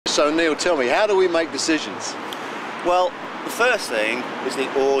So Neil, tell me, how do we make decisions? Well, the first thing is the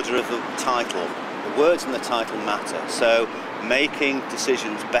order of the title. The words in the title matter, so making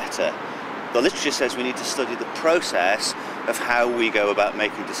decisions better. The literature says we need to study the process of how we go about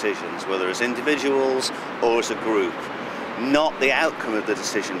making decisions, whether as individuals or as a group, not the outcome of the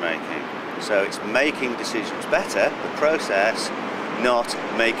decision making. So it's making decisions better, the process, not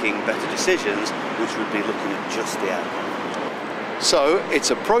making better decisions, which would be looking at just the outcome. So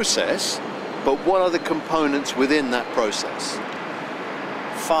it's a process, but what are the components within that process?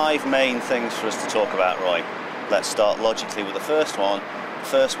 5 main things for us to talk about, Roy. Let's start logically with the first one. The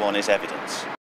first one is evidence.